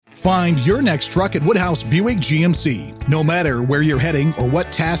Find your next truck at Woodhouse Buick GMC. No matter where you're heading or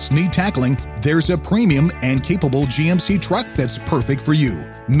what tasks need tackling, there's a premium and capable GMC truck that's perfect for you.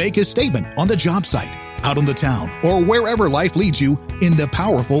 Make a statement on the job site, out on the town, or wherever life leads you in the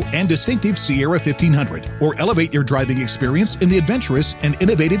powerful and distinctive Sierra 1500, or elevate your driving experience in the adventurous and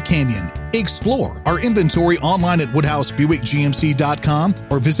innovative Canyon. Explore our inventory online at WoodhouseBuickGMC.com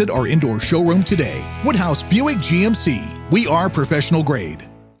or visit our indoor showroom today. Woodhouse Buick GMC. We are professional grade.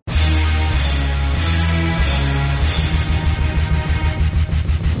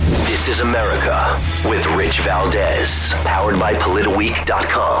 This is America with Rich Valdez, powered by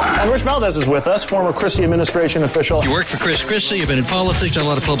PolitiWeek.com. And Rich Valdez is with us, former Christie administration official. You worked for Chris Christie, you've been in politics, done a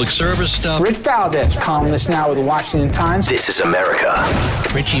lot of public service stuff. Rich Valdez, columnist now with the Washington Times. This is America.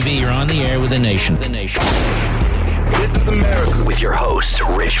 Richie V, you're on the air with the nation. This is America with your host,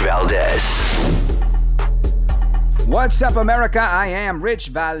 Rich Valdez. What's up, America? I am Rich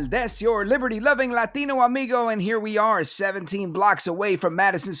Valdez, your liberty-loving Latino amigo, and here we are, 17 blocks away from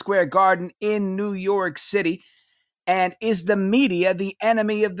Madison Square Garden in New York City. And is the media the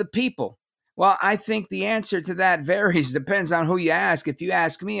enemy of the people? Well, I think the answer to that varies, depends on who you ask. If you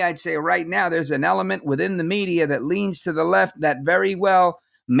ask me, I'd say right now there's an element within the media that leans to the left that very well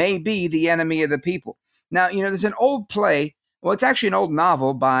may be the enemy of the people. Now, there's an old play, well, it's actually an old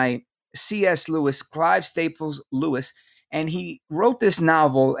novel by C.S. Lewis, Clive Staples Lewis, and he wrote this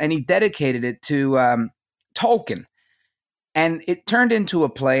novel and he dedicated it to Tolkien. And it turned into a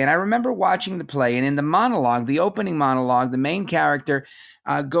play, and I remember watching the play, and in the monologue, the opening monologue, the main character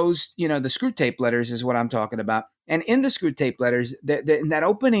goes, the Screwtape Letters is what I'm talking about. And in the Screwtape Letters, in that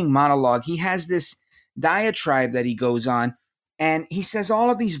opening monologue, he has this diatribe that he goes on, and he says all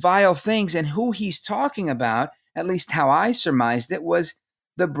of these vile things, and who he's talking about, at least how I surmised it, was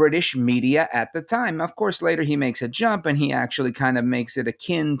the British media at the time. Of course, later he makes a jump and he actually kind of makes it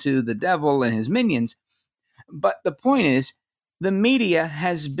akin to the devil and his minions. But the point is, the media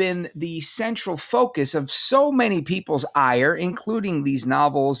has been the central focus of so many people's ire, including these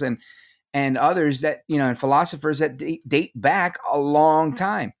novels and others that, and philosophers that date back a long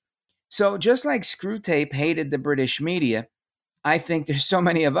time. So just like Screwtape hated the British media, I think there's so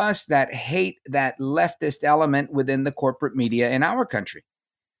many of us that hate that leftist element within the corporate media in our country.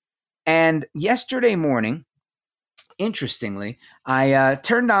 And yesterday morning, interestingly, I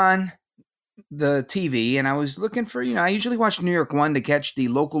turned on the TV and I was looking for, I usually watch New York One to catch the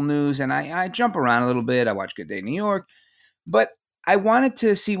local news, and I jump around a little bit. I watch Good Day New York, but I wanted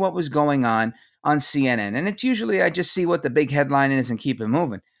to see what was going on CNN. And it's usually I just see what the big headline is and keep it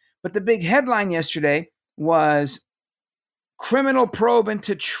moving. But the big headline yesterday was criminal probe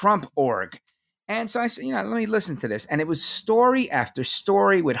into Trump org. And so I said, let me listen to this. And it was story after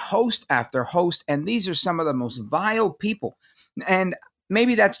story with host after host. And these are some of the most vile people. And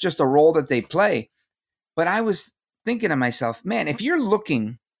maybe that's just a role that they play. But I was thinking to myself, man, if you're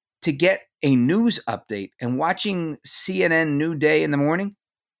looking to get a news update and watching CNN New Day in the morning,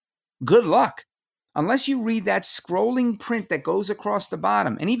 good luck. Unless you read that scrolling print that goes across the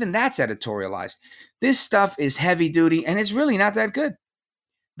bottom. And even that's editorialized. This stuff is heavy duty and it's really not that good.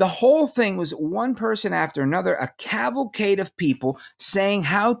 The whole thing was one person after another, a cavalcade of people saying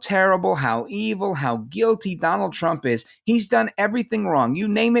how terrible, how evil, how guilty Donald Trump is. He's done everything wrong. You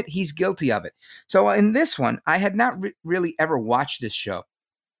name it, he's guilty of it. So in this one, I had not really ever watched this show.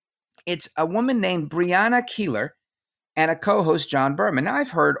 It's a woman named Brianna Keilar and a co-host, John Berman. Now,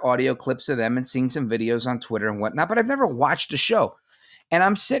 I've heard audio clips of them and seen some videos on Twitter and whatnot, but I've never watched the show. And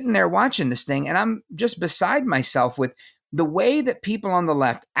I'm sitting there watching this thing, and I'm just beside myself with the way that people on the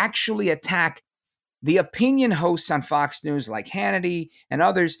left actually attack the opinion hosts on Fox News like Hannity and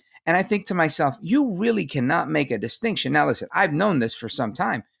others. And I think to myself, you really cannot make a distinction. Now, listen, I've known this for some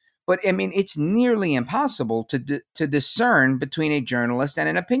time, but I mean, it's nearly impossible to discern between a journalist and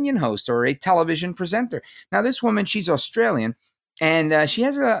an opinion host or a television presenter. Now, this woman, she's Australian, and she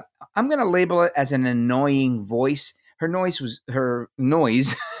has I'm going to label it as an annoying voice. Her voice was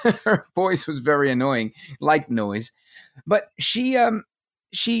very annoying, like noise. But she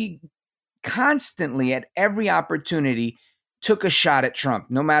constantly, at every opportunity, took a shot at Trump,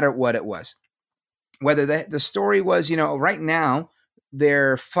 no matter what it was. Whether the story was, right now,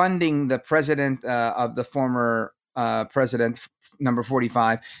 they're funding the president of the former president, number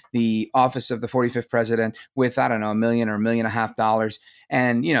 45, the office of the 45th president, with, I don't know, $1 million or $1.5 million.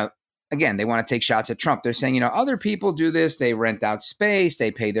 And, again, they want to take shots at Trump. They're saying, other people do this. They rent out space. They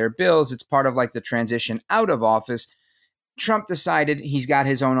pay their bills. It's part of like the transition out of office. Trump decided he's got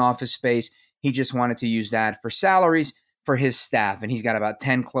his own office space. He just wanted to use that for salaries for his staff. And he's got about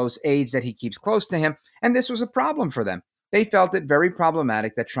 10 close aides that he keeps close to him. And this was a problem for them. they felt it very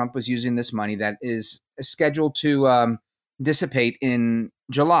problematic that Trump was using this money that is scheduled to dissipate in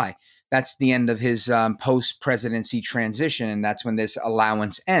July. That's the end of his post-presidency transition, and that's when this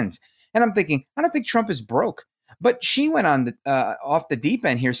allowance ends. And I'm thinking, I don't think Trump is broke. But she went on off the deep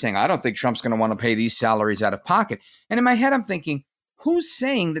end here saying, I don't think Trump's going to want to pay these salaries out of pocket. And in my head, I'm thinking, who's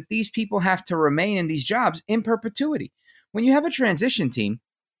saying that these people have to remain in these jobs in perpetuity? When you have a transition team,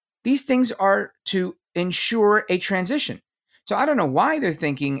 these things are to ensure a transition. So I don't know why they're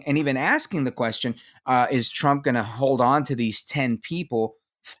thinking and even asking the question, is Trump going to hold on to these 10 people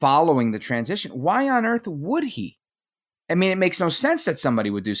following the transition? Why on earth would he? I mean, it makes no sense that somebody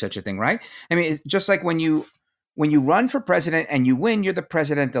would do such a thing, right? I mean, it's just like when you run for president and you win, you're the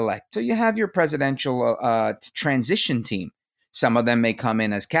president-elect. So you have your presidential transition team. Some of them may come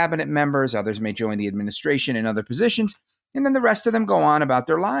in as cabinet members. Others may join the administration in other positions. And then the rest of them go on about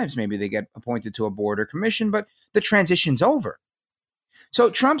their lives. Maybe they get appointed to a board or commission, but the transition's over. So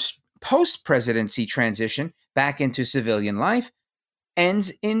Trump's post-presidency transition back into civilian life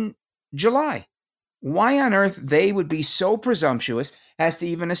ends in July. Why on earth they would be so presumptuous as to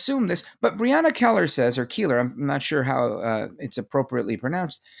even assume this? But Breonna Keller says, or Keeler, I'm not sure how it's appropriately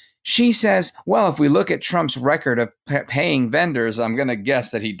pronounced. She says, well, if we look at Trump's record of paying vendors, I'm going to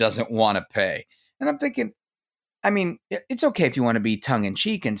guess that he doesn't want to pay. And I'm thinking, I mean, it's okay if you want to be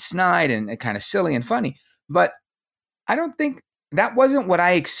tongue-in-cheek and snide and kind of silly and funny, but I don't think that wasn't what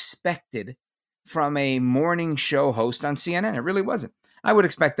I expected from a morning show host on CNN. It really wasn't. I would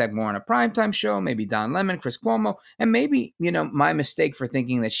expect that more on a primetime show, maybe Don Lemon, Chris Cuomo, and maybe, my mistake for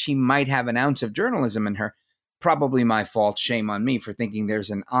thinking that she might have an ounce of journalism in her. Probably my fault. Shame on me for thinking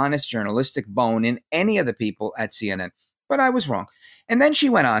there's an honest journalistic bone in any of the people at CNN. But I was wrong. And then she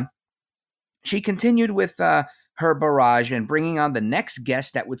went on. She continued with her barrage and bringing on the next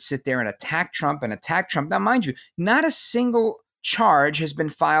guest that would sit there and attack Trump. Now, mind you, not a single charge has been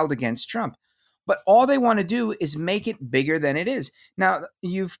filed against Trump. But all they want to do is make it bigger than it is. Now,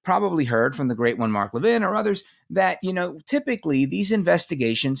 you've probably heard from the great one, Mark Levin, or others, that, typically these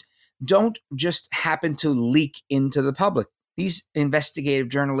investigations don't just happen to leak into the public. These investigative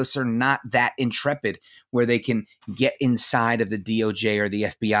journalists are not that intrepid where they can get inside of the DOJ or the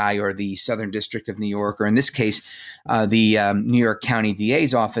FBI or the Southern District of New York, or in this case, the New York County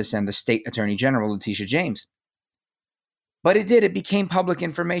DA's office and the State Attorney General, Letitia James. But it became public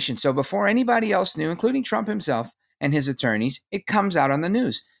information. So before anybody else knew, including Trump himself and his attorneys, it comes out on the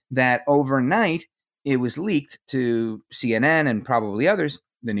news that overnight it was leaked to CNN and probably others,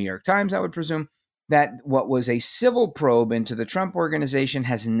 the New York Times, I would presume, that what was a civil probe into the Trump organization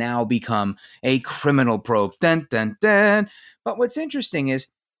has now become a criminal probe. Dun, dun, dun. But what's interesting is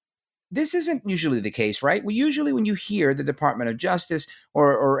this isn't usually the case, right? Well, usually when you hear the Department of Justice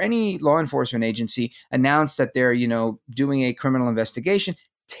or any law enforcement agency announce that they're, doing a criminal investigation,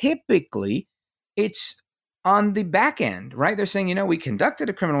 typically it's on the back end, right? They're saying, we conducted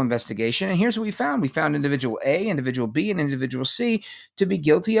a criminal investigation and here's what we found. We found individual A, individual B, and individual C to be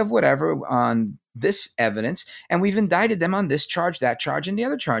guilty of whatever on this evidence. And we've indicted them on this charge, that charge, and the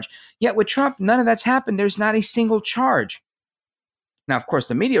other charge. Yet with Trump, none of that's happened. There's not a single charge. Now, of course,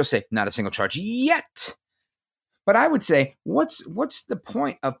 the media will say, not a single charge yet. But I would say, what's the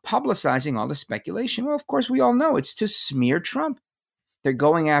point of publicizing all the speculation? Well, of course, we all know it's to smear Trump. They're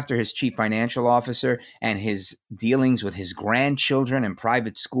going after his chief financial officer and his dealings with his grandchildren and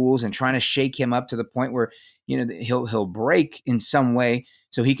private schools and trying to shake him up to the point where, he'll break in some way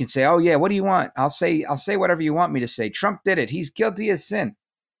so he can say, oh, yeah, what do you want? I'll say whatever you want me to say. Trump did it. He's guilty as sin.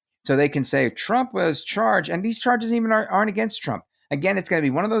 So they can say Trump was charged. And these charges even aren't against Trump. Again, it's going to be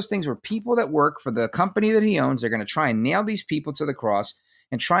one of those things where people that work for the company that he owns are going to try and nail these people to the cross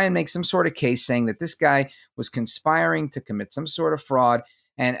and try and make some sort of case saying that this guy was conspiring to commit some sort of fraud.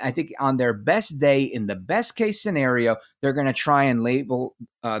 And I think on their best day, in the best case scenario, they're going to try and label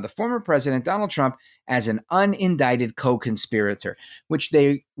the former president, Donald Trump, as an unindicted co-conspirator, which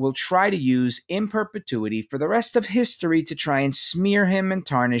they will try to use in perpetuity for the rest of history to try and smear him and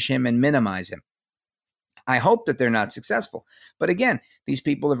tarnish him and minimize him. I hope that they're not successful. But again, these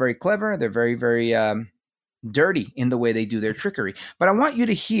people are very clever. They're very, very dirty in the way they do their trickery. But I want you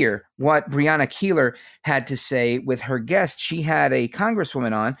to hear what Breonna Keeler had to say with her guest. She had a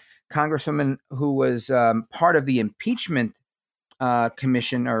congresswoman who was part of the impeachment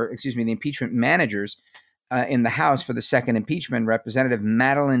commission, the impeachment managers in the House for the second impeachment, Representative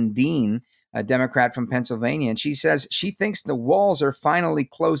Madeline Dean, a Democrat from Pennsylvania. And she says she thinks the walls are finally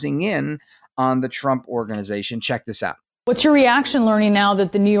closing in on the Trump organization. Check this out. What's your reaction learning now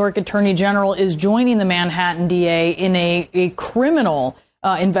that the New York Attorney General is joining the Manhattan DA in a criminal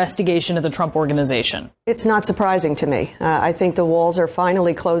investigation of the Trump Organization? It's not surprising to me. I think the walls are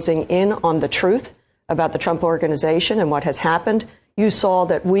finally closing in on the truth about the Trump Organization and what has happened. You saw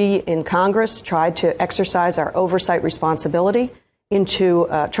that we in Congress tried to exercise our oversight responsibility into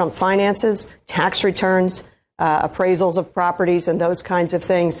Trump finances, tax returns, appraisals of properties and those kinds of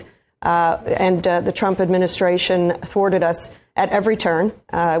things. And the Trump administration thwarted us at every turn.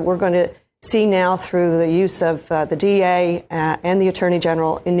 We're going to see now through the use of the DA and the Attorney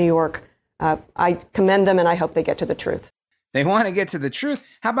General in New York. I commend them and I hope they get to the truth. They want to get to the truth.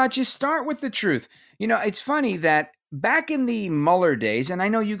 How about you start with the truth? You know, it's funny that back in the Mueller days, and I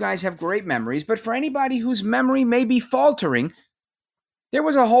know you guys have great memories, but for anybody whose memory may be faltering, there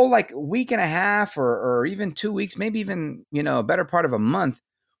was a whole week and a half or even 2 weeks, maybe even, a better part of a month,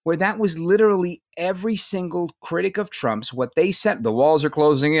 where that was literally every single critic of Trump's, what they said, the walls are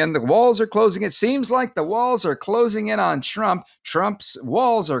closing in, the walls are closing. It seems like the walls are closing in on Trump. Trump's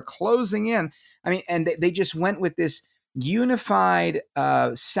walls are closing in. I mean, and they just went with this unified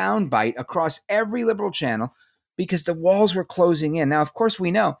soundbite across every liberal channel because the walls were closing in. Now, of course, we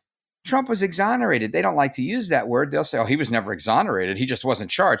know Trump was exonerated. They don't like to use that word. They'll say, oh, he was never exonerated. He just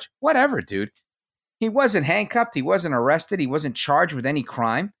wasn't charged. Whatever, dude. He wasn't handcuffed. He wasn't arrested. He wasn't charged with any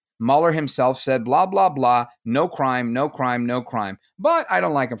crime. Mueller himself said, blah, blah, blah, no crime, no crime, no crime. But I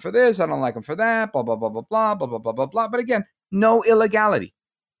don't like him for this. I don't like him for that, blah, blah, blah, blah, blah, blah, blah, blah, blah, blah. But again, no illegality.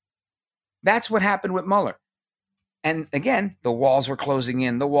 That's what happened with Mueller. And again, the walls were closing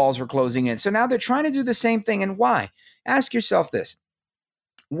in. The walls were closing in. So now they're trying to do the same thing. And why? Ask yourself this.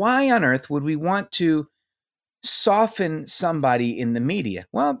 Why on earth would we want to soften somebody in the media?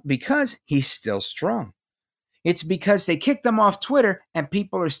 Well, because he's still strong. It's because they kicked him off Twitter and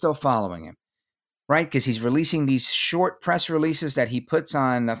people are still following him, right? Because he's releasing these short press releases that he puts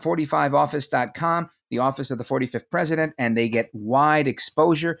on 45office.com, the office of the 45th president, and they get wide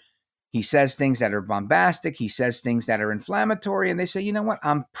exposure. He says things that are bombastic. He says things that are inflammatory. And they say, you know what?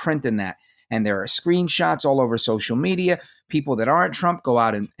 I'm printing that. And there are screenshots all over social media. People that aren't Trump go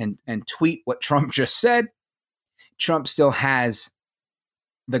out and tweet what Trump just said. Trump still has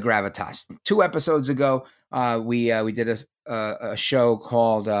the gravitas. 2 episodes ago, we did a show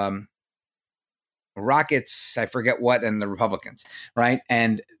called Rockets, I forget what, and the Republicans, right?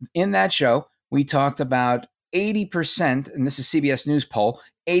 And in that show, we talked about 80%, and this is CBS News poll,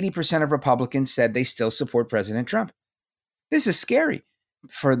 80% of Republicans said they still support President Trump. This is scary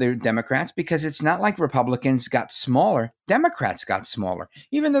for the Democrats because it's not like Republicans got smaller. Democrats got smaller.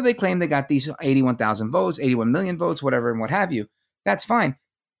 Even though they claim they got these 81,000 votes, 81 million votes, whatever, and what have you, that's fine.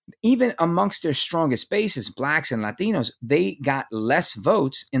 Even amongst their strongest bases, blacks and Latinos, they got less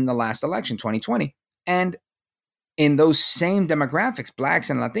votes in the last election, 2020. And in those same demographics, blacks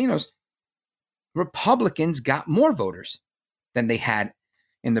and Latinos, Republicans got more voters than they had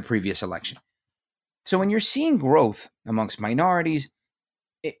in the previous election. So when you're seeing growth amongst minorities,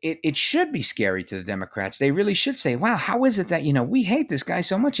 it should be scary to the Democrats. They really should say, wow, how is it that, we hate this guy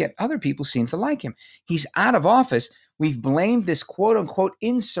so much, yet other people seem to like him? He's out of office. We've blamed this quote unquote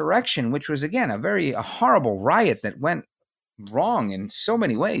insurrection, which was, again, a horrible riot that went wrong in so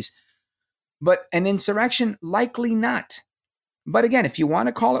many ways. But an insurrection, likely not. But again, if you want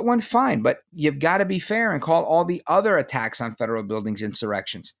to call it one, fine. But you've got to be fair and call all the other attacks on federal buildings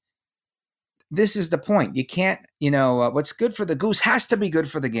insurrections. This is the point. You can't, what's good for the goose has to be good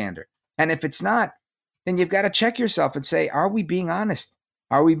for the gander. And if it's not, then you've got to check yourself and say, are we being honest?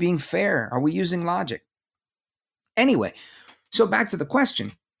 Are we being fair? Are we using logic? Anyway, so back to the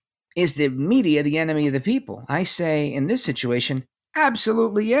question, is the media the enemy of the people? I say in this situation,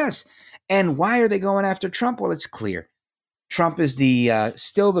 absolutely yes. And why are they going after Trump? Well, it's clear. Trump is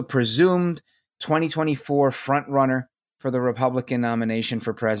still the presumed 2024 front runner for the Republican nomination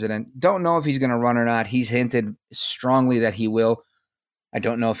for president. Don't know if he's going to run or not. He's hinted strongly that he will. I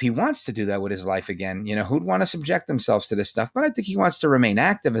don't know if he wants to do that with his life again. Who'd want to subject themselves to this stuff? But I think he wants to remain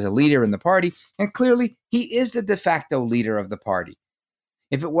active as a leader in the party. And clearly, he is the de facto leader of the party.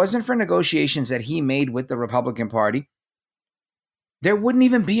 If it wasn't for negotiations that he made with the Republican Party, there wouldn't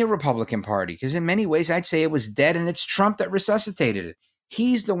even be a Republican Party. Because in many ways, I'd say it was dead, and it's Trump that resuscitated it.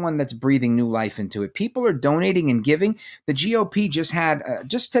 He's the one that's breathing new life into it. People are donating and giving. The GOP just had,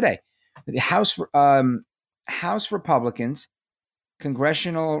 just today, the House Republicans,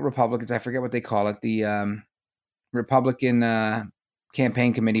 Congressional Republicans, I forget what they call it, the Republican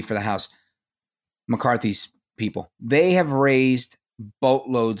Campaign Committee for the House, McCarthy's people, they have raised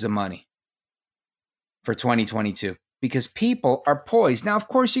boatloads of money for 2022. because people are poised. Now, of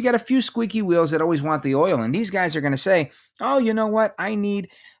course, you got a few squeaky wheels that always want the oil, and these guys are going to say, "Oh, you know what? I need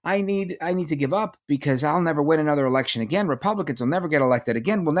to give up because I'll never win another election again. Republicans will never get elected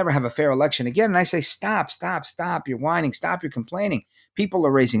again. We'll never have a fair election again." And I say, "Stop! You're whining. Stop! You're complaining. People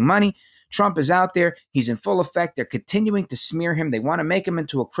are raising money. Trump is out there. He's in full effect. They're continuing to smear him. They want to make him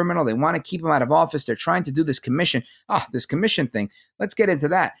into a criminal. They want to keep him out of office. They're trying to do this commission. This commission thing. Let's get into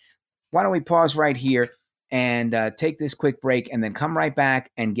that. Why don't we pause right here and take this quick break and then come right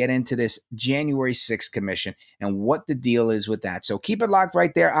back and get into this January 6th commission and what the deal is with that. So keep it locked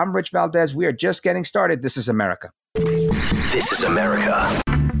right there. I'm Rich Valdez. We are just getting started. This is America. This is America.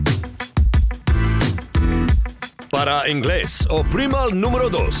 Para inglés, oprima el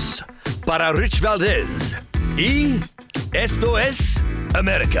número 2. Para Rich Valdez. Y esto es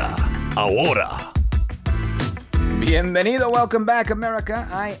America Ahora. Bienvenido, welcome back, America.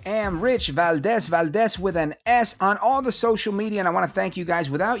 I am Rich Valdez, Valdez with an S on all the social media, and I want to thank you guys.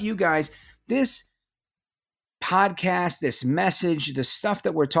 Without you guys, this podcast, this message, the stuff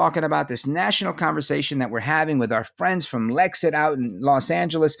that we're talking about, this national conversation that we're having with our friends from Lexit out in Los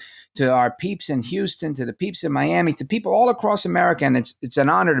Angeles, to our peeps in Houston, to the peeps in Miami, to people all across America, and it's an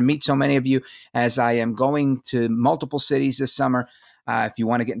honor to meet so many of you as I am going to multiple cities this summer. If you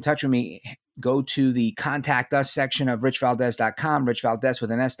want to get in touch with me, go to the Contact Us section of richvaldez.com, richvaldez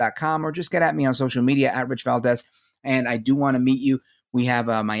with an S.com, or just get at me on social media at Rich Valdez. And I do want to meet you. We have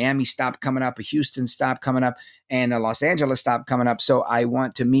a Miami stop coming up, a Houston stop coming up, and a Los Angeles stop coming up. So I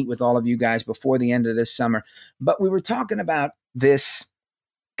want to meet with all of you guys before the end of this summer. But we were talking about this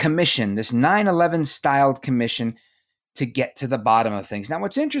commission, this 9/11 styled commission to get to the bottom of things. Now,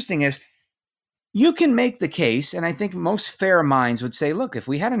 what's interesting is you can make the case, and I think most fair minds would say, look, if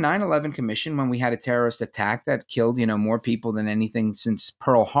we had a 9/11 commission when we had a terrorist attack that killed, more people than anything since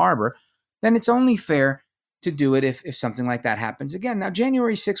Pearl Harbor, then it's only fair to do it if something like that happens again. Now,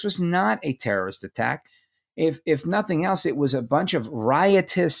 January 6th was not a terrorist attack. If nothing else, it was a bunch of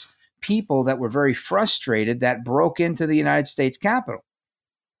riotous people that were very frustrated that broke into the United States Capitol.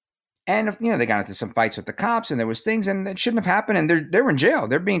 And, they got into some fights with the cops, and there was things, and it shouldn't have happened, and they were in jail.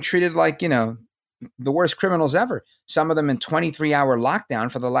 They're being treated like, the worst criminals ever. Some of them in 23-hour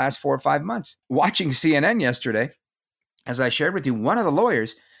lockdown for the last 4 or 5 months. Watching CNN yesterday, as I shared with you, one of the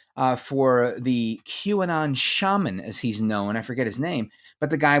lawyers for the QAnon shaman, as he's known, I forget his name, but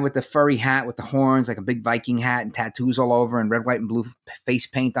the guy with the furry hat with the horns, like a big Viking hat and tattoos all over and red, white, and blue face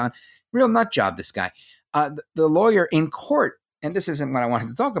paint on. Real nut job, this guy. The lawyer in court, and this isn't what I wanted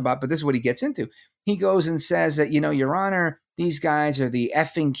to talk about, but this is what he gets into. He goes and says that, Your Honor, these guys are the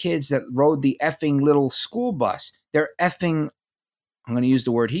effing kids that rode the effing little school bus. They're effing, I'm going to use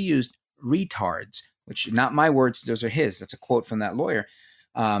the word he used, retards, which not my words, those are his. That's a quote from that lawyer,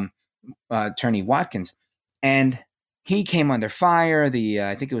 Attorney Watkins. And he came under fire. I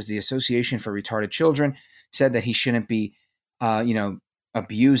think it was the Association for Retarded Children said that he shouldn't be,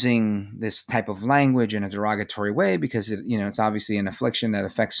 abusing this type of language in a derogatory way because it's obviously an affliction that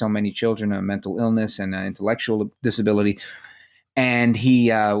affects so many children, a mental illness and intellectual disability. And he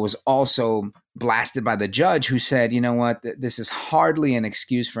was also blasted by the judge who said, this is hardly an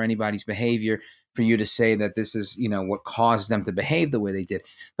excuse for anybody's behavior for you to say that this is, what caused them to behave the way they did.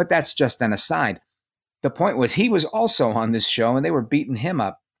 But that's just an aside. The point was he was also on this show and they were beating him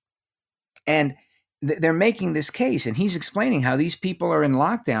up. And they're making this case, and he's explaining how these people are in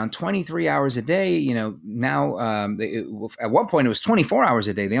lockdown 23 hours a day. Now at one point it was 24 hours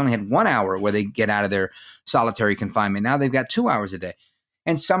a day. They only had 1 hour where they get out of their solitary confinement. Now they've got 2 hours a day.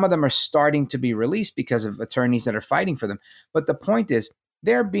 And some of them are starting to be released because of attorneys that are fighting for them. But the point is,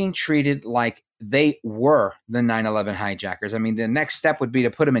 they're being treated like they were the 9/11 hijackers. I mean, the next step would be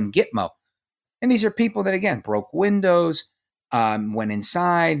to put them in Gitmo. And these are people that, again, broke windows, went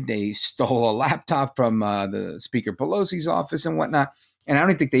inside, they stole a laptop from the Speaker Pelosi's office and whatnot. And I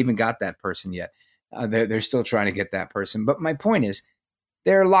don't think they even got that person yet. They're still trying to get that person. But my point is,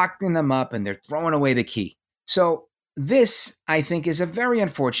 they're locking them up and they're throwing away the key. So this, I think, is a very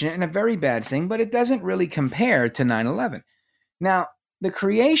unfortunate and a very bad thing, but it doesn't really compare to 9/11. Now, the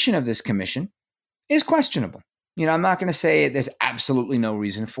creation of this commission is questionable. I'm not going to say there's absolutely no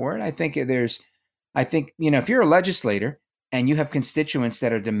reason for it. I think if you're a legislator and you have constituents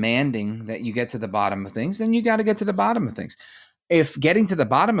that are demanding that you get to the bottom of things, then you got to get to the bottom of things. If getting to the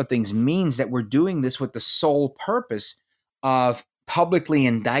bottom of things means that we're doing this with the sole purpose of publicly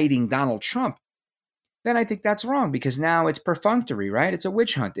indicting Donald Trump, then I think that's wrong because now it's perfunctory, right? It's a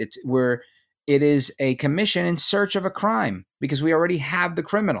witch hunt. It is a commission in search of a crime because we already have the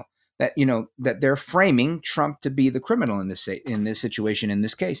criminal. that, that they're framing Trump to be the criminal in this situation, in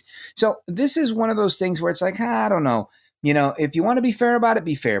this case. So this is one of those things where it's like, I don't know, if you want to be fair about it,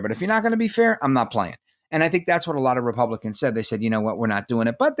 be fair. But if you're not going to be fair, I'm not playing. And I think that's what a lot of Republicans said. They said, you know what, we're not doing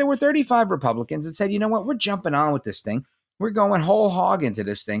it. But there were 35 Republicans that said, you know what, we're jumping on with this thing. We're going whole hog into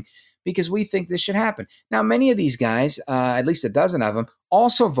this thing because we think this should happen. Now, many of these guys, at least a dozen of them,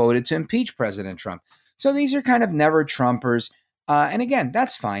 also voted to impeach President Trump. So these are kind of never Trumpers. And again,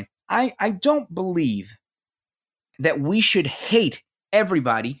 that's fine. I don't believe that we should hate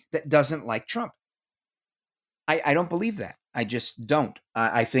everybody that doesn't like Trump. I don't believe that. I just don't.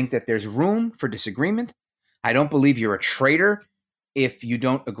 I think that there's room for disagreement. I don't believe you're a traitor if you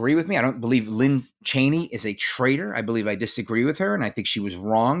don't agree with me. I don't believe Lynn Cheney is a traitor. I believe I disagree with her, and I think she was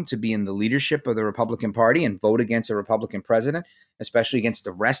wrong to be in the leadership of the Republican Party and vote against a Republican president, especially against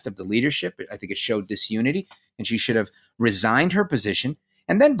the rest of the leadership. I think it showed disunity, and she should have resigned her position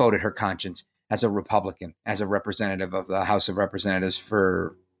and then voted her conscience as a Republican, as a representative of the House of Representatives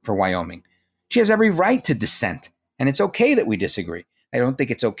for Wyoming. She has every right to dissent, and it's okay that we disagree. I don't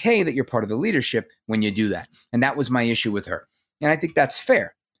think it's okay that you're part of the leadership when you do that. And that was my issue with her. And I think that's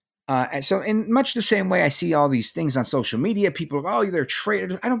fair. And so in much the same way I see all these things on social media, people are, they're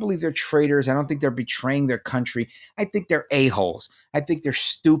traitors. I don't believe they're traitors. I don't think they're betraying their country. I think they're a-holes. I think they're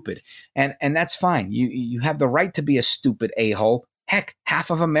stupid. And that's fine. You have the right to be a stupid a-hole. Heck, half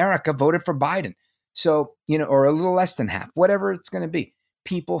of America voted for Biden. So, or a little less than half, whatever it's going to be.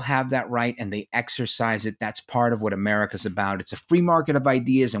 People have that right and they exercise it. That's part of what America's about. It's a free market of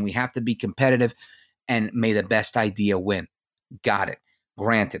ideas and we have to be competitive, and may the best idea win. Got it.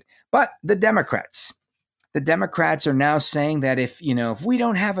 Granted. But the Democrats are now saying that if we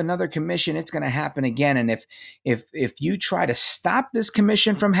don't have another commission, it's going to happen again. And if you try to stop this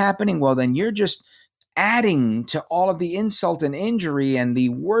commission from happening, well, then you're just adding to all of the insult and injury and the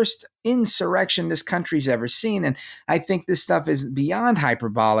worst insurrection this country's ever seen. And I think this stuff is beyond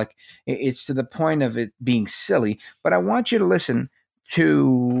hyperbolic. It's to the point of it being silly. But I want you to listen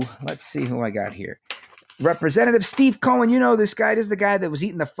to, let's see who I got here. Representative Steve Cohen. This guy. This is the guy that was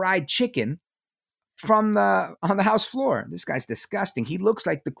eating the fried chicken on the House floor. This guy's disgusting. He looks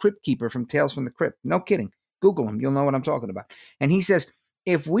like the Crypt Keeper from Tales from the Crypt. No kidding. Google him. You'll know what I'm talking about. And he says,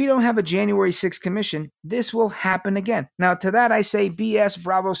 if we don't have a January 6th commission, this will happen again. Now, to that, I say BS,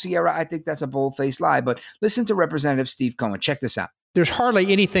 Bravo, Sierra. I think that's a bold-faced lie. But listen to Representative Steve Cohen. Check this out. There's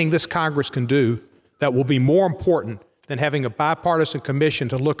hardly anything this Congress can do that will be more important than having a bipartisan commission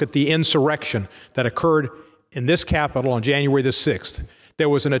to look at the insurrection that occurred in this Capitol on January the 6th. There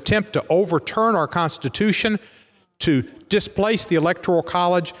was an attempt to overturn our Constitution, to displace the Electoral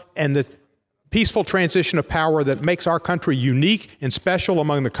College and the peaceful transition of power that makes our country unique and special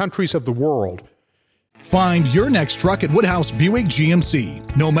among the countries of the world. Find your next truck at Woodhouse Buick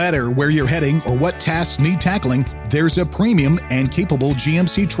GMC. No matter where you're heading or what tasks need tackling, there's a premium and capable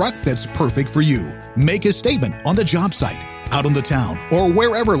GMC truck that's perfect for you. Make a statement on the job site, out on the town, or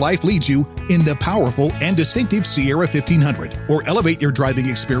wherever life leads you in the powerful and distinctive Sierra 1500, or elevate your driving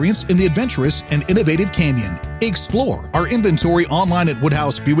experience in the adventurous and innovative Canyon. Explore our inventory online at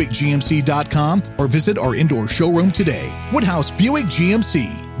WoodhouseBuickGMC.com or visit our indoor showroom today. Woodhouse Buick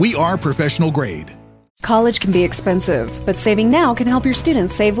GMC. We are professional grade. College can be expensive, but saving now can help your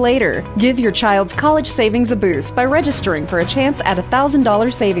students save later. Give your child's college savings a boost by registering for a chance at a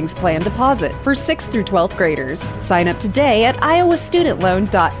 $1,000 savings plan deposit for 6th through 12th graders. Sign up today at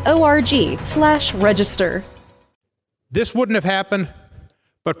iowastudentloan.org/register. This wouldn't have happened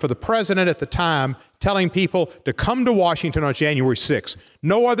but for the president at the time telling people to come to Washington on January 6th.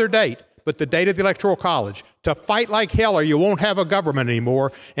 No other date but the date of the Electoral College, to fight like hell or you won't have a government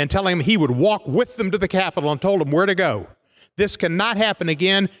anymore, and telling him he would walk with them to the Capitol and told them where to go. This cannot happen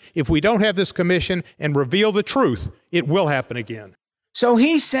again. If we don't have this commission and reveal the truth, it will happen again. So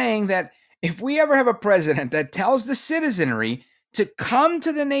he's saying that if we ever have a president that tells the citizenry to come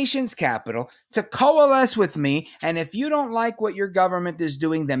to the nation's capital, to coalesce with me, and if you don't like what your government is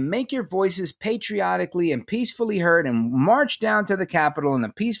doing, then make your voices patriotically and peacefully heard and march down to the Capitol in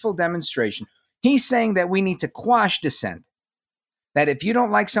a peaceful demonstration. He's saying that we need to quash dissent, that if you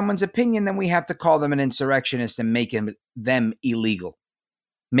don't like someone's opinion, then we have to call them an insurrectionist and make them illegal,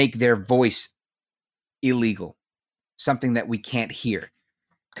 make their voice illegal, something that we can't hear.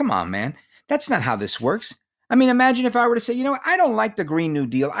 Come on, man. That's not how this works. I mean, imagine if I were to say, I don't like the Green New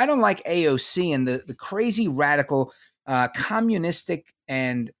Deal. I don't like AOC and the crazy radical communistic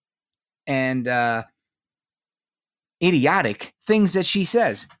and idiotic things that she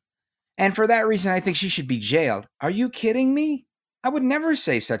says. And for that reason, I think she should be jailed. Are you kidding me? I would never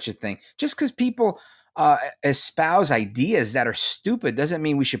say such a thing. Just because people espouse ideas that are stupid doesn't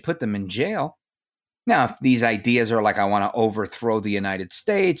mean we should put them in jail. Now, if these ideas are like, I want to overthrow the United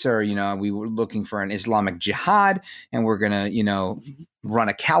States, or, we were looking for an Islamic jihad and we're going to, run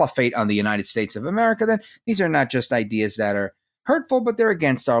a caliphate on the United States of America, then these are not just ideas that are hurtful, but they're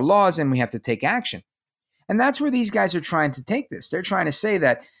against our laws and we have to take action. And that's where these guys are trying to take this. They're trying to say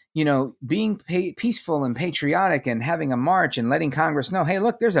that, being peaceful and patriotic and having a march and letting Congress know, hey,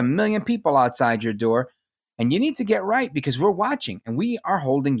 look, there's 1 million people outside your door. And you need to get right because we're watching and we are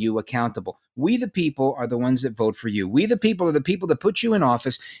holding you accountable. We, the people, are the ones that vote for you. We, the people, are the people that put you in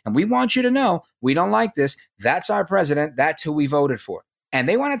office. And we want you to know we don't like this. That's our president. That's who we voted for. And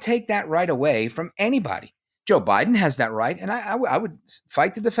they want to take that right away from anybody. Joe Biden has that right. And I would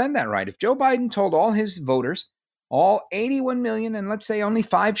fight to defend that right. If Joe Biden told all his voters, all 81 million, and let's say only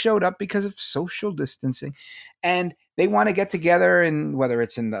 5 showed up because of social distancing, and they want to get together, and whether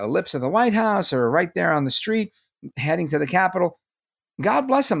it's in the ellipse of the White House or right there on the street heading to the Capitol, God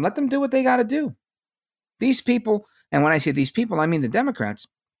bless them. Let them do what they got to do. These people, and when I say these people, I mean the Democrats,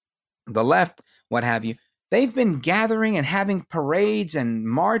 the left, what have you, they've been gathering and having parades and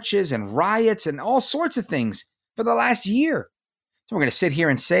marches and riots and all sorts of things for the last year. So we're going to sit here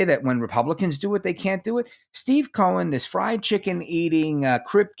and say that when Republicans do it, they can't do it. Steve Cohen, this fried chicken eating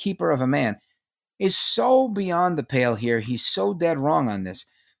crypt keeper of a man, is so beyond the pale here. He's so dead wrong on this,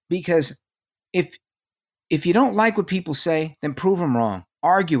 because if you don't like what people say, then prove them wrong.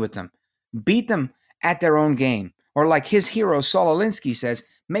 Argue with them. Beat them at their own game. Or like his hero, Saul Alinsky, says,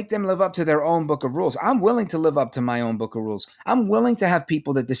 make them live up to their own book of rules. I'm willing to live up to my own book of rules. I'm willing to have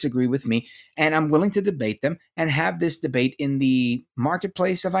people that disagree with me, and I'm willing to debate them and have this debate in the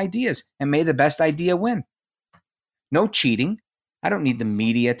marketplace of ideas, and may the best idea win. No cheating. I don't need the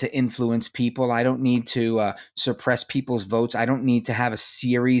media to influence people. I don't need to suppress people's votes. I don't need to have a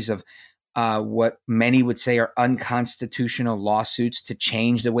series of what many would say are unconstitutional lawsuits to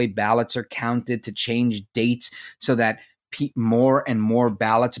change the way ballots are counted, to change dates so that more and more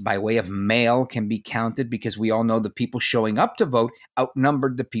ballots by way of mail can be counted, because we all know the people showing up to vote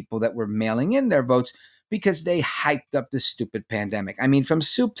outnumbered the people that were mailing in their votes because they hyped up this stupid pandemic. I mean, from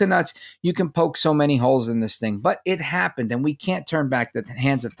soup to nuts, you can poke so many holes in this thing, but it happened and we can't turn back the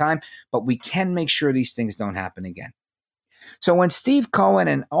hands of time, but we can make sure these things don't happen again. So when Steve Cohen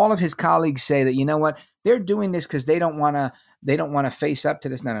and all of his colleagues say that, you know what, they're doing this because they don't want to face up to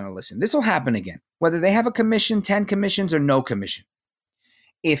this. No, listen, this will happen again, whether they have a commission, 10 commissions, or no commission.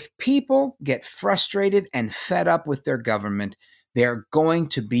 If people get frustrated and fed up with their government, they're going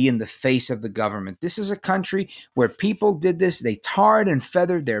to be in the face of the government. This is a country where people did this. They tarred and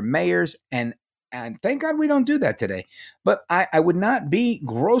feathered their mayors, and thank God we don't do that today. But I would not be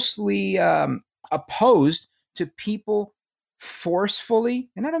grossly opposed to people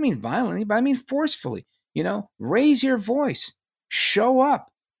forcefully, and I don't mean violently, but I mean forcefully, raise your voice, show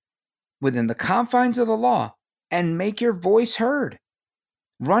up within the confines of the law and make your voice heard.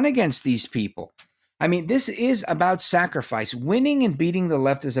 Run against these people. I mean, this is about sacrifice. Winning and beating the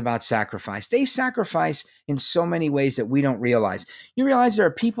left is about sacrifice. They sacrifice in so many ways that we don't realize. You realize there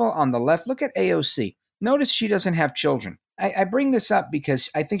are people on the left. Look at AOC. Notice she doesn't have children. I bring this up because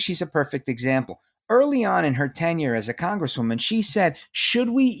I think she's a perfect example. Early on in her tenure as a congresswoman, she said, should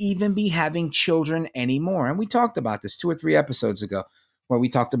we even be having children anymore? And we talked about this 2 or 3 episodes ago, where we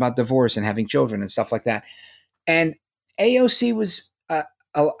talked about divorce and having children and stuff like that. And AOC was,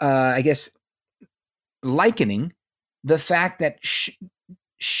 I guess, likening the fact that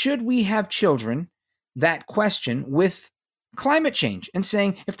should we have children, that question, with climate change, and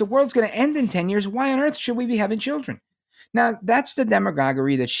saying, if the world's going to end in 10 years, why on earth should we be having children? Now, that's the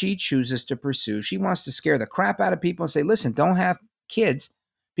demagoguery that she chooses to pursue. She wants to scare the crap out of people and say, listen, don't have kids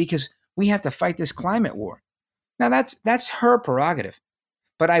because we have to fight this climate war. Now, that's her prerogative.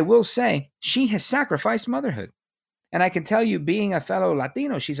 But I will say she has sacrificed motherhood. And I can tell you, being a fellow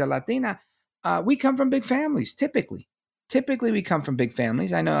Latino, she's a Latina, we come from big families, typically. Typically, we come from big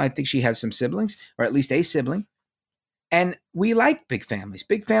families. I think she has some siblings, or at least a sibling. And we like big families.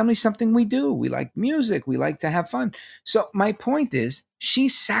 Big families, something we do. We like music. We like to have fun. So my point is,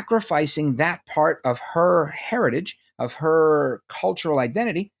 she's sacrificing that part of her heritage, of her cultural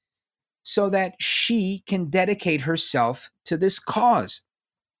identity, so that she can dedicate herself to this cause.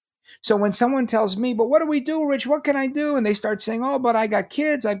 So when someone tells me, but what do we do, Rich? What can I do? And they start saying, oh, but I got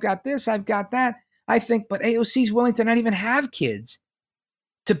kids. I've got this. I've got that. I think, but AOC is willing to not even have kids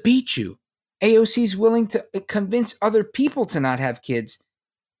to beat you. AOC is willing to convince other people to not have kids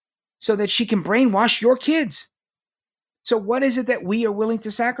so that she can brainwash your kids. So what is it that we are willing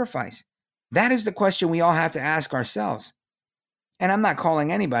to sacrifice? That is the question we all have to ask ourselves. And I'm not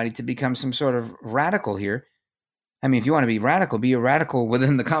calling anybody to become some sort of radical here. I mean, if you want to be a radical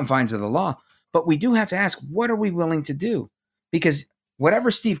within the confines of the law. But we do have to ask, what are we willing to do? Because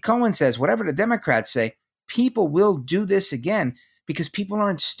whatever Steve Cohen says, whatever the Democrats say, people will do this again because people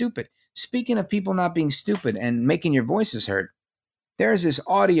aren't stupid. Speaking of people not being stupid and making your voices heard, there's this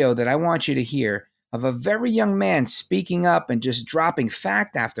audio that I want you to hear of a very young man speaking up and just dropping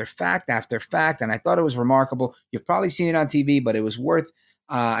fact after fact after fact. And I thought it was remarkable. You've probably seen it on TV, but it was worth,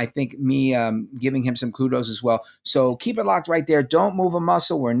 I think, me giving him some kudos as well. So keep it locked right there. Don't move a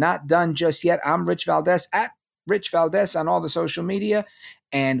muscle. We're not done just yet. I'm Rich Valdez at Rich Valdez on all the social media,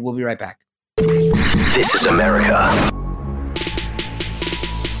 and we'll be right back. This is America.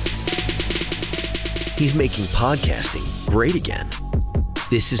 He's making podcasting great again.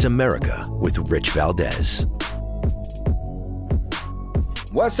 This is America with Rich Valdez.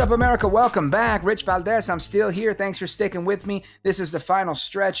 What's up, America? Welcome back. Rich Valdez. I'm still here. Thanks for sticking with me. This is the final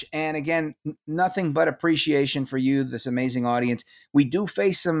stretch. And again, nothing but appreciation for you, this amazing audience. We do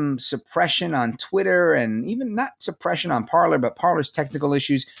face some suppression on Twitter and even not suppression on Parler, but Parler's technical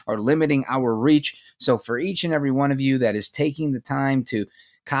issues are limiting our reach. So for each and every one of you that is taking the time to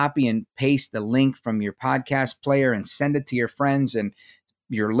copy and paste the link from your podcast player and send it to your friends and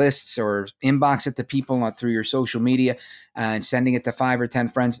your lists or inbox it to people through your social media and sending it to 5 or 10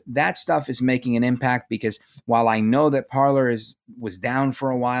 friends. That stuff is making an impact because while I know that Parler was down for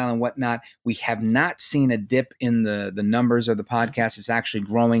a while and whatnot, we have not seen a dip in the numbers of the podcast. It's actually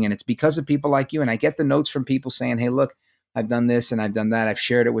growing, and it's because of people like you. And I get the notes from people saying, hey, look, I've done this and I've done that. I've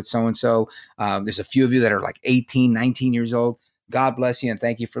shared it with so-and-so. There's a few of you that are like 18, 19 years old. God bless you, and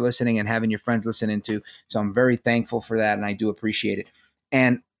thank you for listening and having your friends listening too. So I'm very thankful for that, and I do appreciate it.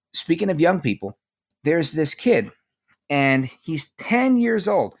 And speaking of young people, there's this kid, and he's 10 years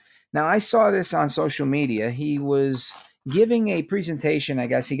old. Now, I saw this on social media. He was giving a presentation. I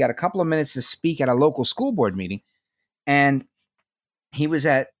guess he got a couple of minutes to speak at a local school board meeting, and he was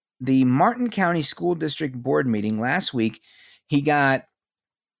at the Martin County School District Board meeting last week. He got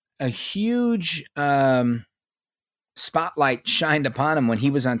a huge spotlight shined upon him when he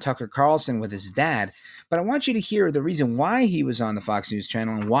was on Tucker Carlson with his dad. But I want you to hear the reason why he was on the Fox News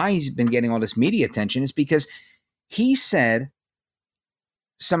channel and why he's been getting all this media attention is because he said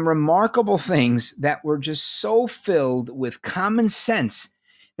some remarkable things that were just so filled with common sense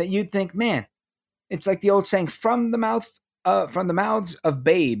that you'd think, man, it's like the old saying, from the mouths of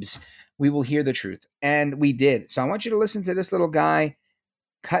babes, we will hear the truth. And we did. So I want you to listen to this little guy,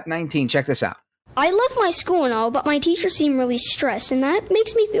 Cut 19. Check this out. I love my school and all, but my teachers seem really stressed, and that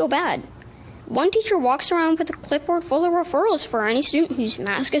makes me feel bad. One teacher walks around with a clipboard full of referrals for any student whose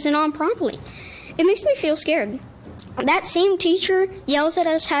mask isn't on properly. It makes me feel scared. That same teacher yells at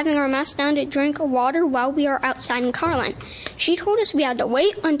us having our mask down to drink water while we are outside in car line. She told us we had to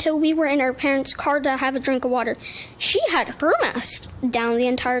wait until we were in our parents' car to have a drink of water. She had her mask down the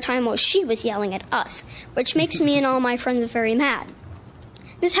entire time while she was yelling at us, which makes me and all my friends very mad.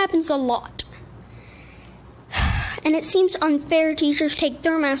 This happens a lot. And it seems unfair teachers take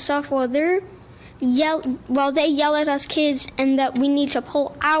their masks off while they yell at us kids and that we need to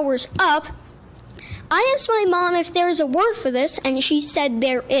pull ours up. I asked my mom if there is a word for this, and she said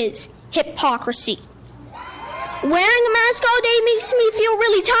there is. Hypocrisy. Wearing a mask all day makes me feel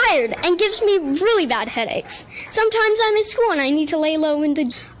really tired and gives me really bad headaches. Sometimes I'm at school and I need to lay low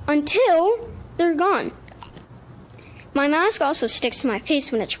until they're gone. My mask also sticks to my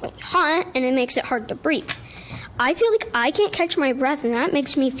face when it's really hot, and it makes it hard to breathe. I feel like I can't catch my breath, and that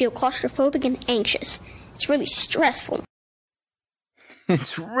makes me feel claustrophobic and anxious. It's really stressful.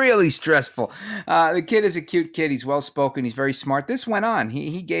 It's really stressful. The kid is a cute kid. He's well-spoken. He's very smart. This went on.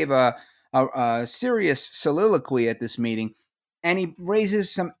 He gave a serious soliloquy at this meeting, and he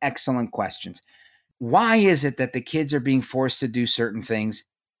raises some excellent questions. Why is it that the kids are being forced to do certain things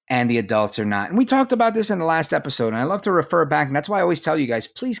and the adults are not? And we talked about this in the last episode, and I love to refer back, and that's why I always tell you guys,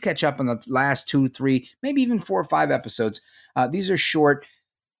 please catch up on the last 2, 3, maybe even 4 or 5 episodes. These are short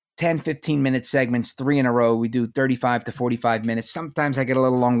 10, 15-minute segments, 3 in a row. We do 35 to 45 minutes. Sometimes I get a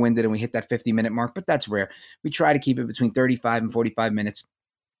little long-winded and we hit that 50-minute mark, but that's rare. We try to keep it between 35 and 45 minutes.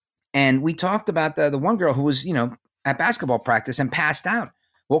 And we talked about the one girl who was, at basketball practice and passed out,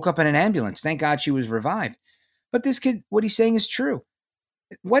 woke up in an ambulance. Thank God she was revived. But this kid, what he's saying is true.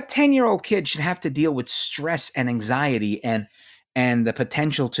 What 10-year-old kid should have to deal with stress and anxiety and the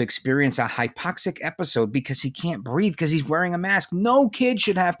potential to experience a hypoxic episode because he can't breathe because he's wearing a mask? No kid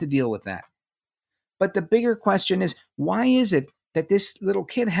should have to deal with that. But the bigger question is, why is it that this little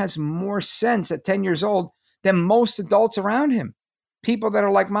kid has more sense at 10 years old than most adults around him? People that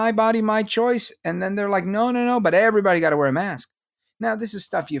are like, my body, my choice. And then they're like, no, but everybody got to wear a mask. Now, this is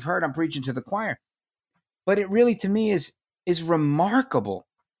stuff you've heard. I'm preaching to the choir. But it really, to me, is remarkable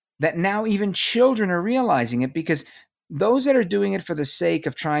that now even children are realizing it, because those that are doing it for the sake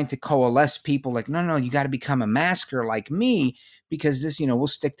of trying to coalesce people like, no, you got to become a masker like me, because this, we'll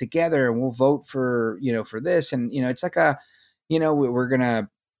stick together and we'll vote for, for this. And, it's like we're going to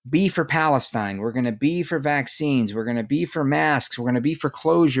be for Palestine. We're going to be for vaccines. We're going to be for masks. We're going to be for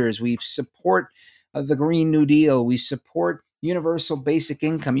closures. We support the Green New Deal. We support universal basic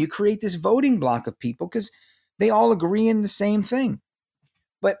income. You create this voting block of people because they all agree in the same thing.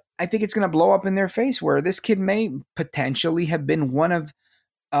 But I think it's going to blow up in their face, where this kid may potentially have been one of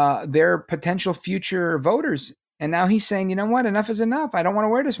their potential future voters. And now he's saying, you know what, enough is enough. I don't want to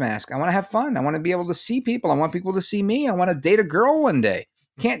wear this mask. I want to have fun. I want to be able to see people. I want people to see me. I want to date a girl one day.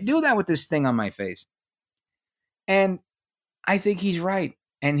 Can't do that with this thing on my face. And I think he's right.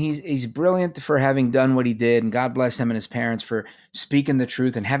 And he's brilliant for having done what he did. And God bless him and his parents for speaking the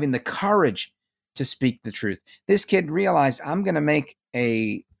truth and having the courage to speak the truth. This kid realized, I'm going to make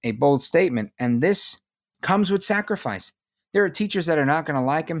a bold statement, and this comes with sacrifice. There are teachers that are not going to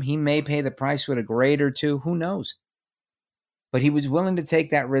like him. He may pay the price with a grade or two. Who knows? But he was willing to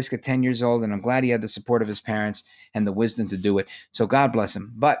take that risk at 10 years old, and I'm glad he had the support of his parents and the wisdom to do it. So God bless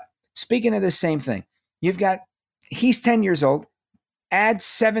him. But speaking of this same thing, he's 10 years old, add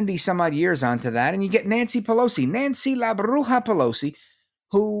 70 some odd years onto that, and you get Nancy Pelosi, Nancy La Bruja Pelosi,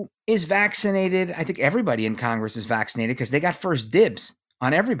 who is vaccinated. I think everybody in Congress is vaccinated because they got first dibs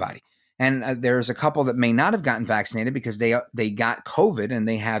on everybody. And there's a couple that may not have gotten vaccinated because they got COVID and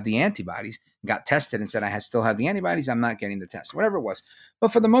they have the antibodies, got tested and said, I still have the antibodies. I'm not getting the test, whatever it was.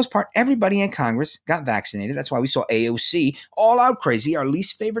 But for the most part, everybody in Congress got vaccinated. That's why we saw AOC all out crazy, our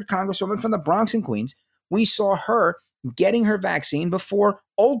least favorite congresswoman from the Bronx and Queens. We saw her getting her vaccine before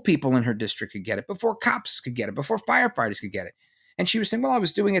old people in her district could get it, before cops could get it, before firefighters could get it. And she was saying, well, I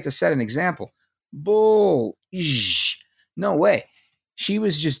was doing it to set an example. Bull. No way. She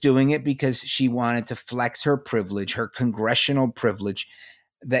was just doing it because she wanted to flex her privilege, her congressional privilege,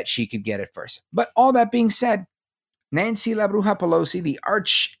 that she could get it first. But all that being said, Nancy La Bruja Pelosi, the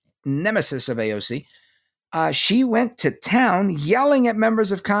arch nemesis of AOC, she went to town yelling at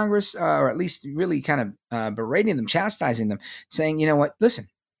members of Congress, or at least really kind of berating them, chastising them, saying, you know what, listen,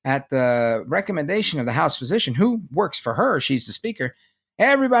 at the recommendation of the House physician who works for her, she's the speaker,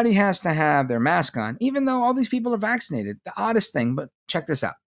 everybody has to have their mask on, even though all these people are vaccinated. The oddest thing, but check this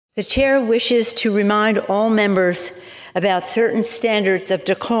out. The chair wishes to remind all members about certain standards of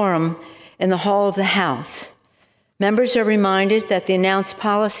decorum in the hall of the House. Members are reminded that the announced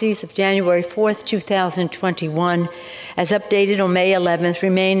policies of January 4th, 2021, as updated on May 11th,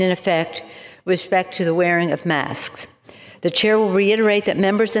 remain in effect with respect to the wearing of masks. The chair will reiterate that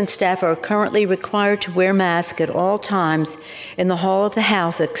members and staff are currently required to wear masks at all times in the hall of the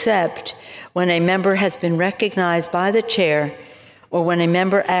House, except when a member has been recognized by the chair or when a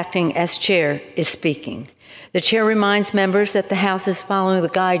member acting as chair is speaking. The chair reminds members that the House is following the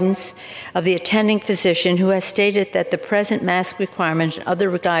guidance of the attending physician, who has stated that the present mask requirements and other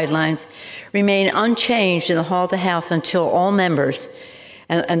guidelines remain unchanged in the hall of the House until all members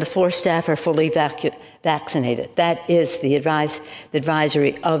and the floor staff are fully vaccinated. That is the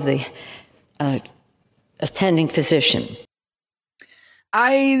advisory of the attending physician.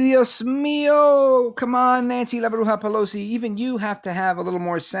 Ay, Dios mío. Come on, Nancy La Bruja Pelosi. Even you have to have a little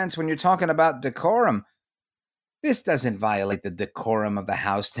more sense when you're talking about decorum. This doesn't violate the decorum of the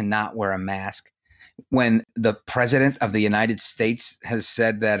House to not wear a mask when the President of the United States has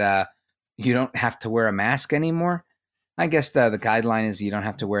said that you don't have to wear a mask anymore. I guess the guideline is you don't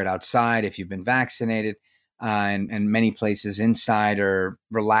have to wear it outside if you've been vaccinated, and many places inside are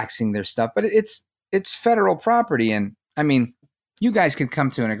relaxing their stuff. But it's federal property, and I mean, you guys can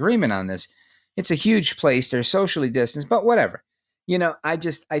come to an agreement on this. It's a huge place. They're socially distanced, but whatever.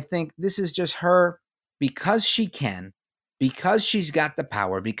 I think this is just her, because she can, because she's got the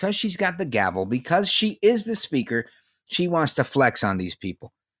power, because she's got the gavel, because she is the speaker. She wants to flex on these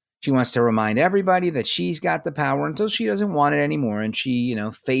people. She wants to remind everybody that she's got the power until she doesn't want it anymore, and she,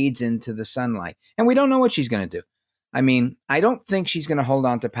 fades into the sunlight. And we don't know what she's going to do. I mean, I don't think she's going to hold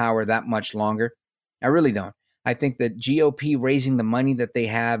on to power that much longer. I really don't. I think that GOP raising the money that they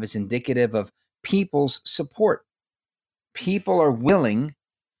have is indicative of people's support. People are willing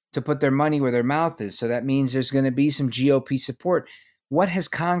to put their money where their mouth is, so that means there's going to be some GOP support. What has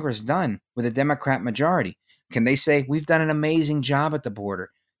Congress done with a Democrat majority? Can they say, we've done an amazing job at the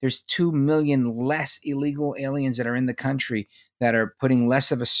border? There's 2 million less illegal aliens that are in the country that are putting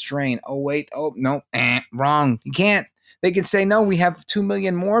less of a strain. Oh, wait. Oh, no. Wrong. You can't. They can say, no, we have 2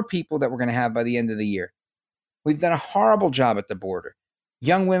 million more people that we're going to have by the end of the year. We've done a horrible job at the border.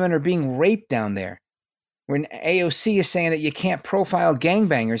 Young women are being raped down there. When AOC is saying that you can't profile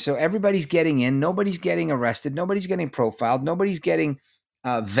gangbangers, so everybody's getting in, nobody's getting arrested, nobody's getting profiled, nobody's getting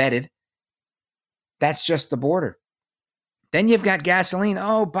vetted. That's just the border. Then you've got gasoline.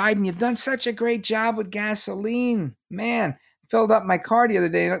 Oh, Biden, you've done such a great job with gasoline. Man, filled up my car the other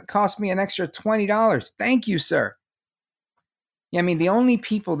day. It cost me an extra $20. Thank you, sir. Yeah, I mean, the only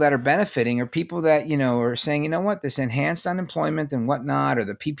people that are benefiting are people that, are saying, you know what, this enhanced unemployment and whatnot, or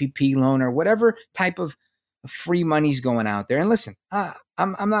the PPP loan, or whatever type of free money's going out there. And listen,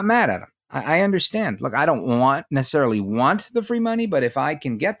 I'm not mad at them. I understand. Look, I don't necessarily want the free money, but if I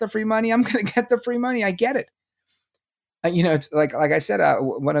can get the free money, I'm going to get the free money. I get it. It's like I said,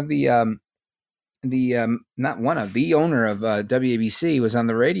 one of the owner of WABC was on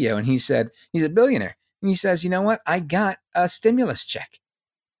the radio, and he said he's a billionaire, and he says, you know what, I got a stimulus check,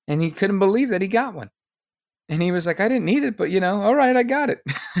 and he couldn't believe that he got one, and he was like, I didn't need it, but all right, I got it.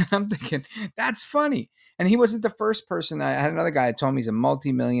 I'm thinking that's funny, and he wasn't the first person. I had another guy that told me he's a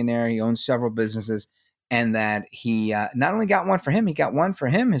multimillionaire, he owns several businesses, and that he not only got one for him, he got one for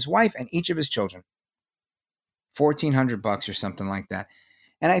him, his wife, and each of his children. $1,400 or something like that.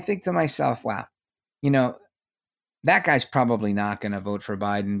 And I think to myself, wow, that guy's probably not going to vote for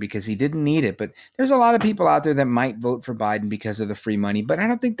Biden because he didn't need it. But there's a lot of people out there that might vote for Biden because of the free money. But I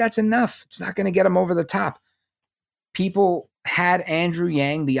don't think that's enough. It's not going to get them over the top. People had Andrew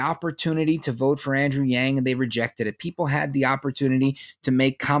Yang, the opportunity to vote for Andrew Yang, and they rejected it. People had the opportunity to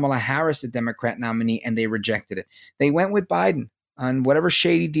make Kamala Harris the Democrat nominee, and they rejected it. They went with Biden on whatever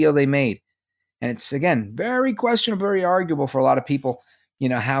shady deal they made. And it's, again, very questionable, very arguable for a lot of people,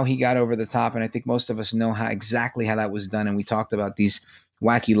 how he got over the top. And I think most of us know exactly how that was done. And we talked about these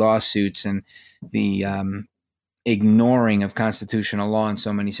wacky lawsuits and the ignoring of constitutional law in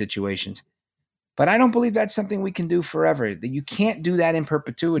so many situations. But I don't believe that's something we can do forever. That you can't do that in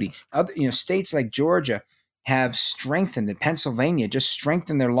perpetuity. Other, states like Georgia have strengthened, and Pennsylvania just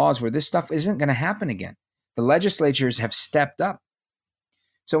strengthened their laws where this stuff isn't going to happen again. The legislatures have stepped up.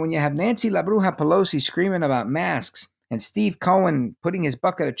 So when you have Nancy La Bruja Pelosi screaming about masks and Steve Cohen putting his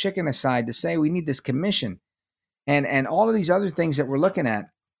bucket of chicken aside to say we need this commission and all of these other things that we're looking at,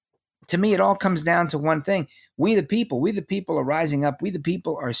 to me, it all comes down to one thing. We the people are rising up. We the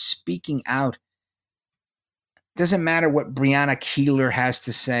people are speaking out. Doesn't matter what Breonna Keeler has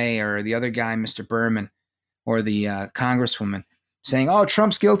to say or the other guy, Mr. Berman, or the congresswoman saying, oh,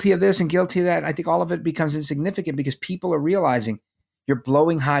 Trump's guilty of this and guilty of that. I think all of it becomes insignificant because people are realizing you're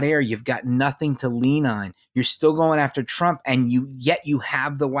blowing hot air. You've got nothing to lean on. You're still going after Trump, and yet you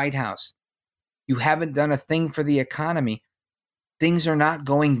have the White House. You haven't done a thing for the economy. Things are not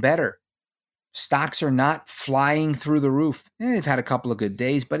going better. Stocks are not flying through the roof. They've had a couple of good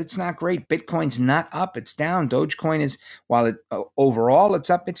days, but it's not great. Bitcoin's not up. It's down. Dogecoin is, while overall it's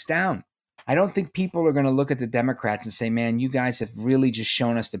up, it's down. I don't think people are going to look at the Democrats and say, man, you guys have really just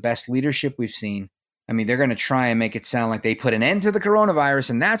shown us the best leadership we've seen. I mean, they're going to try and make it sound like they put an end to the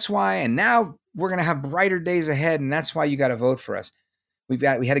coronavirus, and that's why, and now we're going to have brighter days ahead, and that's why you got to vote for us. We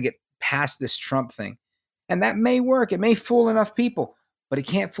had to get past this Trump thing. And that may work. It may fool enough people, but it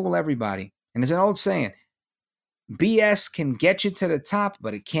can't fool everybody. And there's an old saying, BS can get you to the top,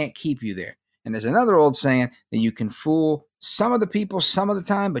 but it can't keep you there. And there's another old saying that you can fool some of the people some of the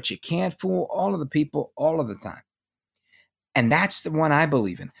time, but you can't fool all of the people all of the time. And that's the one I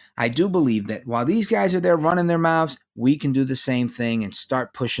believe in. I do believe that while these guys are there running their mouths, we can do the same thing and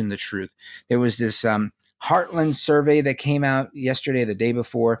start pushing the truth. There was this Heartland survey that came out yesterday, the day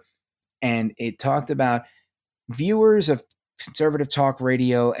before, and it talked about viewers of conservative talk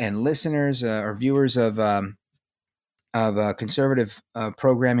radio and listeners or viewers of conservative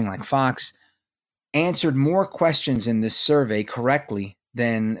programming like Fox answered more questions in this survey correctly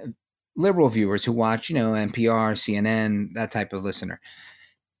than liberal viewers who watch, NPR, CNN, that type of listener.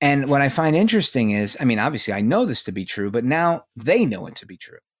 And what I find interesting is, I mean, obviously I know this to be true, but now they know it to be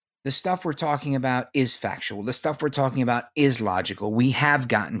true. The stuff we're talking about is factual. The stuff we're talking about is logical. We have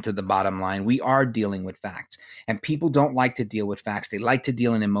gotten to the bottom line. We are dealing with facts. And people don't like to deal with facts. They like to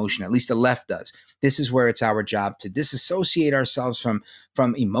deal in emotion. At least the left does. This is where it's our job to disassociate ourselves from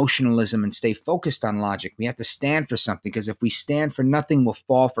emotionalism and stay focused on logic. We have to stand for something, because if we stand for nothing, we'll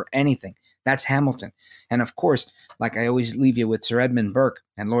fall for anything. That's Hamilton. And of course, like I always leave you with Sir Edmund Burke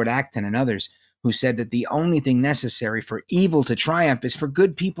and Lord Acton and others, who said that the only thing necessary for evil to triumph is for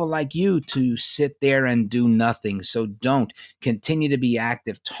good people like you to sit there and do nothing. So don't. Continue to be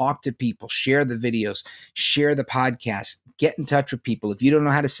active. Talk to people. Share the videos. Share the podcasts. Get in touch with people. If you don't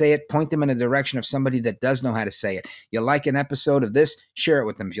know how to say it, point them in the direction of somebody that does know how to say it. You like an episode of this, share it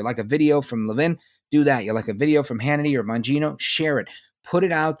with them. If you like a video from Levin, do that. You like a video from Hannity or Mangino? Share it. Put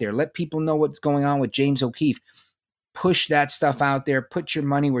it out there. Let people know what's going on with James O'Keefe. Push that stuff out there. Put your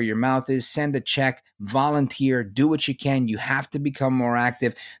money where your mouth is. Send a check. Volunteer. Do what you can. You have to become more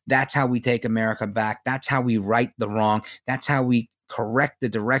active. That's how we take America back. That's how we right the wrong. That's how we correct the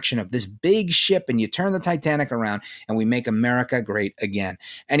direction of this big ship, and you turn the Titanic around and we make America great again.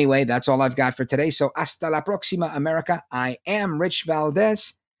 Anyway, that's all I've got for today. So hasta la próxima, America. I am Rich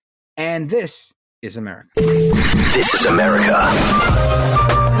Valdez, and this is America. This is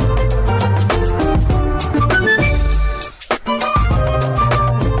America.